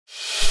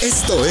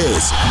Esto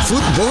es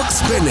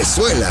Footbox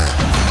Venezuela,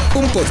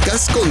 un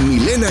podcast con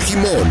Milena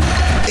Gimón,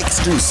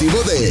 exclusivo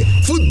de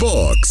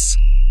Footbox.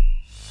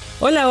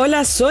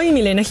 Hola, soy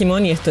Milena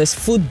Gimón y esto es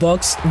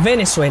Footbox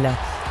Venezuela.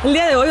 El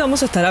día de hoy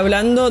vamos a estar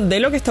hablando de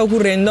lo que está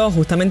ocurriendo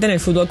justamente en el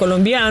fútbol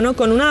colombiano,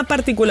 con una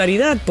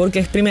particularidad, porque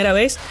es primera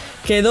vez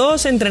que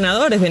dos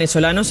entrenadores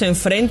venezolanos se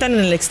enfrentan en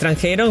el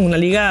extranjero en una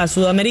liga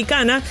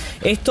sudamericana.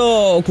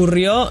 Esto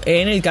ocurrió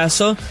en el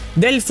caso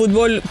del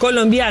fútbol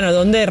colombiano,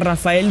 donde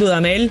Rafael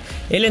Dudamel,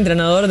 el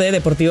entrenador de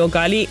Deportivo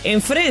Cali,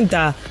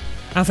 enfrenta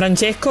a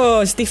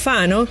Francesco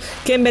Stifano,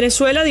 que en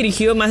Venezuela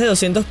dirigió más de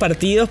 200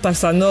 partidos,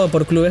 pasando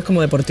por clubes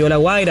como Deportivo La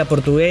Guaira,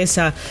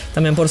 Portuguesa,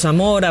 también por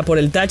Zamora, por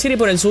el Táchira y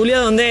por el Zulia,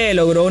 donde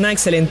logró una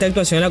excelente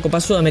actuación en la Copa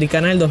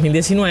Sudamericana del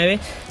 2019,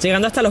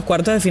 llegando hasta los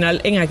cuartos de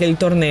final en aquel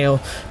torneo.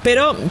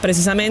 Pero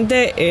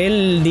precisamente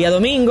el día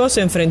domingo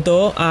se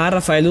enfrentó a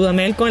Rafael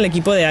Dudamel con el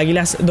equipo de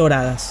Águilas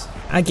Doradas,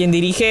 a quien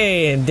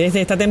dirige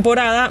desde esta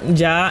temporada,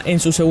 ya en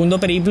su segundo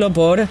periplo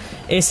por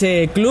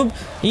ese club,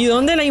 y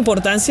donde la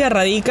importancia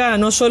radica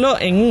no solo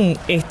en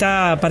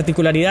esta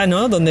particularidad,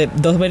 ¿no?, donde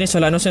dos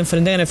venezolanos se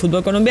enfrentan en el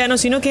fútbol colombiano,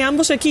 sino que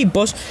ambos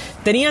equipos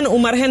tenían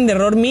un margen de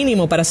error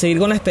mínimo para seguir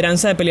con la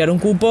esperanza de pelear un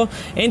cupo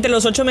entre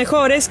los 8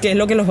 mejores, que es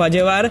lo que los va a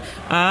llevar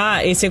a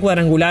ese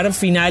cuadrangular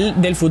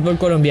final del fútbol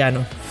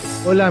colombiano.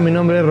 Hola, mi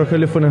nombre es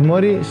Rogelio Funes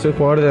Mori, soy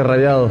jugador de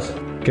Rayados.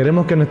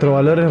 Queremos que nuestros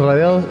valores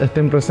radiados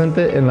estén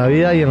presentes en la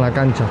vida y en la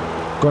cancha,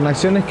 con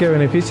acciones que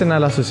beneficien a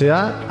la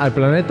sociedad, al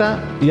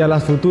planeta y a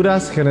las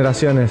futuras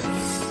generaciones.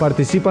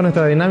 Participa en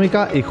nuestra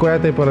dinámica y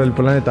juégate por el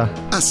planeta.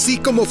 Así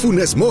como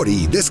Funes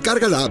Mori,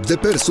 descarga la app de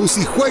Persus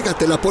y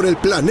juégatela por el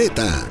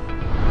planeta.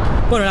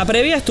 Bueno, la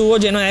previa estuvo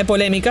llena de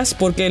polémicas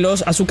porque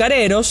los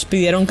azucareros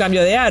pidieron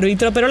cambio de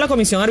árbitro, pero la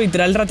comisión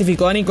arbitral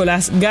ratificó a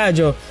Nicolás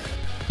Gallo.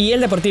 Y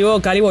el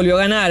Deportivo Cali volvió a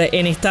ganar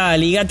en esta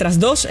liga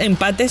tras 2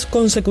 empates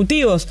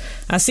consecutivos.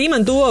 Así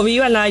mantuvo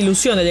viva la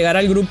ilusión de llegar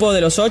al grupo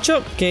de los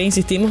 8, que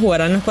insistimos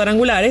jugarán los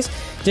cuadrangulares.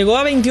 Llegó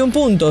a 21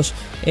 puntos.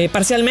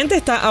 Parcialmente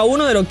está a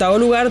 1 del octavo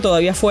lugar,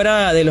 todavía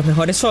fuera de los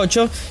mejores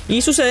 8.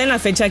 Y sucede en la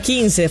fecha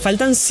 15.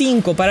 Faltan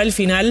 5 para el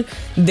final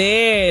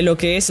de lo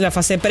que es la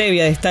fase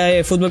previa de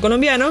este fútbol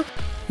colombiano.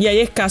 Y hay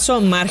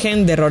escaso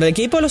margen de error. El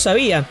equipo lo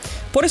sabía.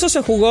 Por eso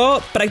se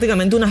jugó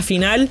prácticamente una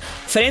final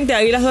frente a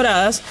Águilas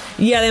Doradas.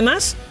 Y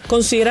además,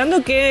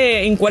 considerando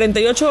que en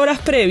 48 horas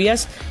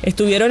previas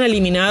estuvieron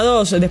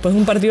eliminados después de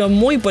un partido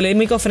muy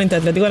polémico frente a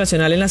Atlético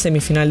Nacional en la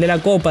semifinal de la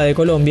Copa de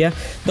Colombia,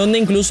 donde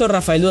incluso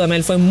Rafael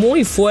Dudamel fue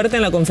muy fuerte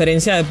en la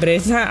conferencia de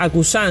prensa,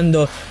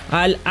 acusando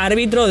al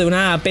árbitro de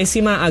una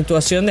pésima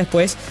actuación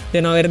después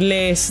de no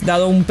haberles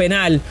dado un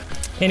penal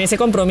en ese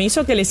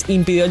compromiso que les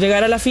impidió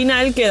llegar a la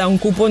final, que da un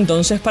cupo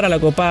entonces para la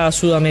Copa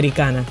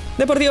Sudamericana.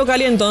 Deportivo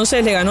Cali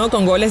entonces le ganó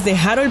con goles de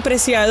Harold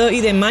Preciado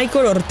y de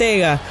Michael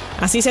Ortega.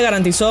 Así se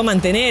garantizó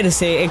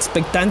mantenerse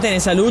expectante en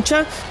esa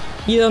lucha,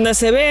 y donde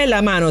se ve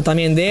la mano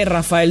también de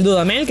Rafael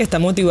Dudamel, que está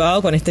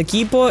motivado con este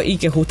equipo y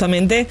que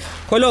justamente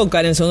coloca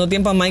en el segundo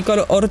tiempo a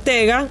Michael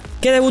Ortega,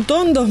 que debutó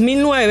en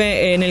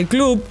 2009 en el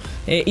club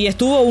y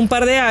estuvo un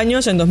par de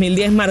años. En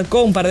 2010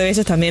 marcó un par de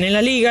veces también en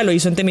la Liga, lo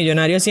hizo ante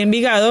Millonarios y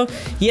Envigado,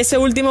 y ese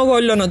último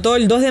gol lo anotó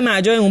el 2 de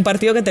mayo en un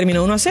partido que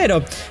terminó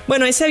 1-0.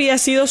 Bueno, ese había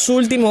sido su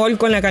último gol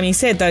con la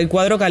camiseta del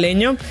cuadro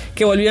caleño,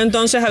 que volvió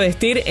entonces a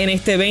vestir en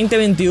este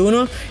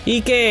 2021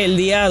 y que el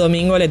día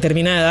domingo le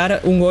termina de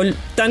dar un gol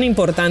tan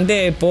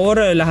importante por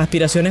las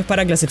aspiraciones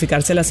para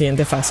clasificarse a la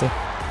siguiente fase.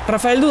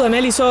 Rafael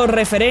Dudamel hizo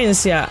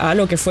referencia a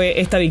lo que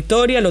fue esta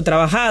victoria, lo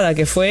trabajada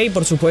que fue y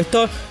por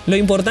supuesto lo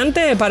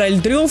importante para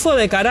el triunfo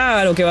de cara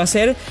a lo que va a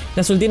ser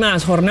las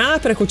últimas jornadas.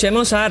 Pero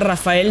escuchemos a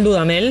Rafael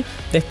Dudamel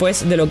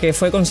después de lo que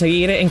fue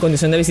conseguir en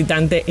condición de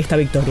visitante esta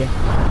victoria.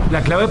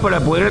 La clave para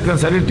poder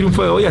alcanzar el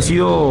triunfo de hoy ha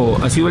sido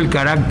el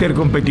carácter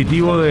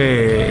competitivo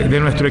de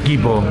nuestro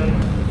equipo,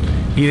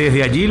 y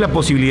desde allí la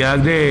posibilidad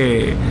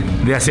de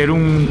hacer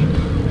un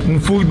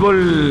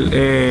fútbol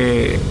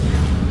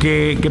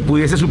que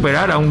pudiese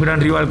superar a un gran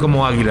rival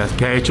como Águilas,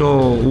 que ha hecho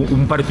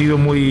un partido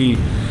muy,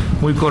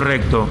 muy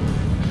correcto.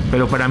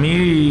 Pero para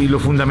mí lo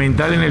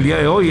fundamental en el día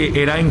de hoy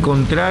era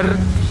encontrar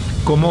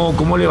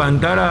cómo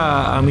levantar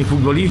a mis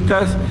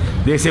futbolistas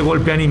de ese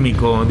golpe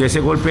anímico, de ese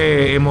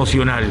golpe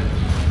emocional.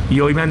 Y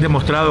hoy me han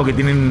demostrado que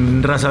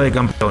tienen raza de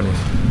campeones.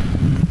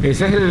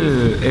 Ese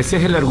es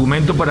el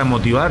argumento para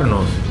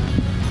motivarnos,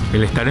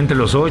 el estar entre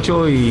los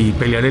 8 y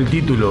pelear el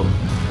título.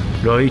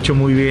 Lo ha dicho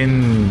muy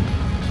bien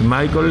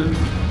Michael,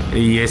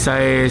 y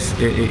esa es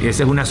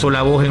una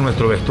sola voz en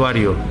nuestro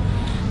vestuario.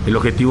 El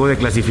objetivo de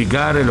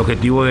clasificar, el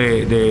objetivo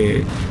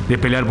de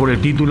pelear por el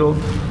título.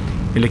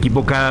 El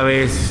equipo cada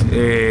vez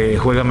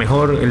juega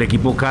mejor, el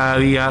equipo cada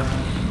día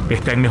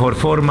está en mejor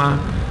forma.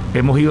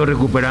 Hemos ido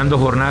recuperando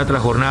jornada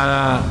tras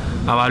jornada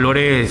a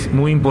valores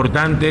muy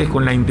importantes,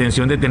 con la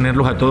intención de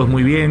tenerlos a todos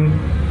muy bien.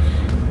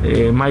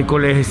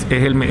 Michael es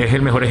el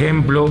mejor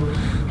ejemplo.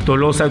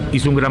 Tolosa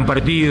hizo un gran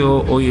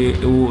partido. Hoy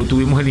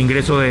tuvimos el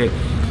ingreso de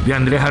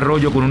Andrés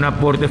Arroyo con un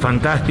aporte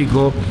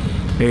fantástico.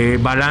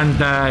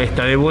 Balanta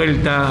está de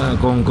vuelta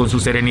con su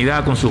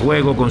serenidad, con su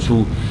juego, con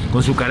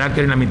su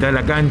carácter en la mitad de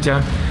la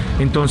cancha.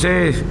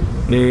 Entonces,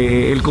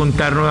 el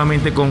contar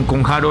nuevamente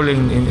con Harold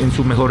en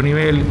su mejor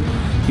nivel,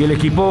 y el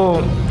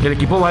equipo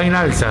va en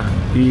alza,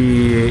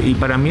 y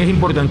para mí es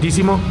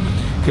importantísimo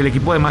que el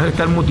equipo, además de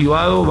estar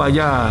motivado,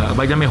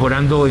 vaya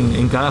mejorando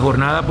en cada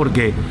jornada,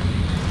 porque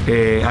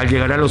al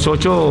llegar a los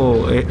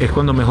 8 es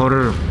cuando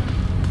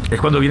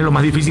viene lo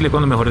más difícil, es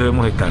cuando mejor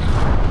debemos estar.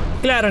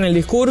 Claro, en el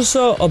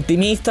discurso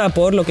optimista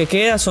por lo que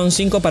queda, son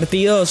 5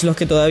 partidos los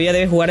que todavía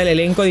debe jugar el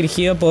elenco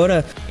dirigido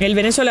por el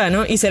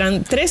venezolano, y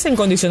serán 3 en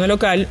condición de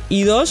local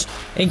y 2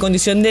 en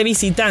condición de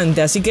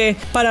visitante. Así que,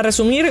 para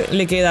resumir,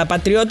 le queda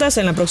Patriotas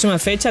en la próxima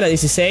fecha, la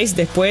 16,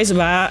 después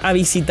va a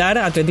visitar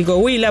Atlético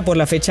Huila por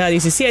la fecha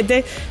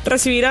 17,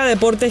 recibirá a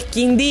Deportes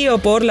Quindío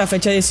por la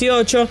fecha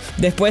 18,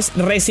 después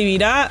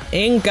recibirá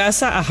en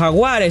casa a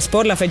Jaguares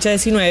por la fecha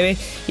 19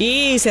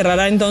 y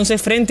cerrará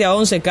entonces frente a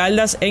Once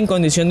Caldas en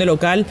condición de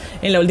local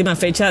en la última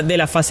fecha de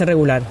la fase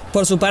regular.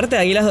 Por su parte,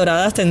 Águilas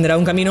Doradas tendrá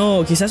un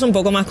camino quizás un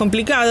poco más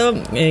complicado,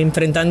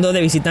 enfrentando de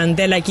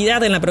visitante a La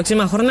Equidad en la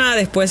próxima jornada,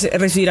 después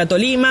recibirá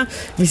Tolima,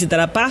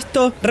 visitará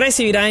Pasto,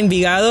 recibirá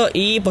Envigado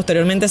y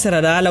posteriormente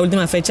cerrará la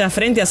última fecha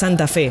frente a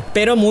Santa Fe.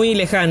 Pero muy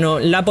lejano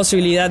la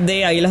posibilidad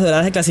de Águilas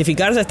Doradas de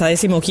clasificarse, está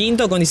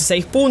 15º con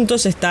 16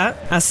 puntos, está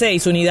a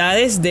 6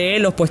 unidades de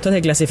los puestos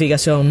de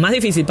clasificación. Más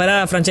difícil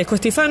para Francesco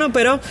Stifano,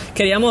 pero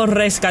queríamos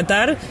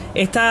rescatar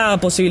esta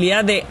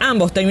posibilidad de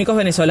ambos técnicos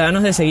venezolanos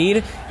de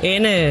seguir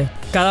en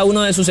cada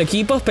uno de sus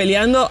equipos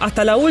peleando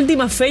hasta la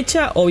última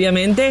fecha,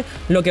 obviamente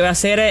lo que va a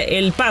ser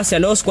el pase a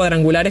los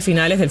cuadrangulares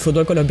finales del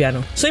fútbol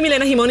colombiano. Soy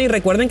Milena Gimón y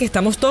recuerden que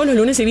estamos todos los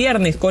lunes y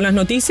viernes con las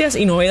noticias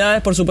y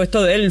novedades, por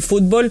supuesto, del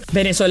fútbol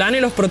venezolano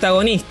y los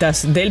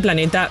protagonistas del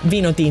planeta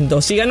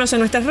Vinotinto. Síganos en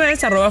nuestras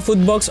redes,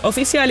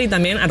 @footboxoficial y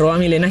también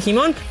 @Milena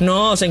Gimón.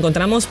 Nos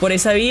encontramos por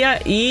esa vía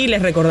y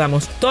les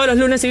recordamos todos los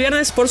lunes y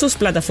viernes por sus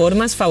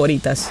plataformas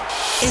favoritas.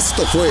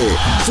 Esto fue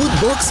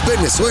Footbox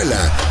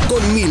Venezuela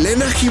con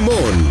Milena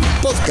Gimón,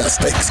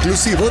 podcast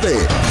exclusivo de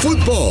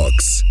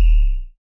Footbox.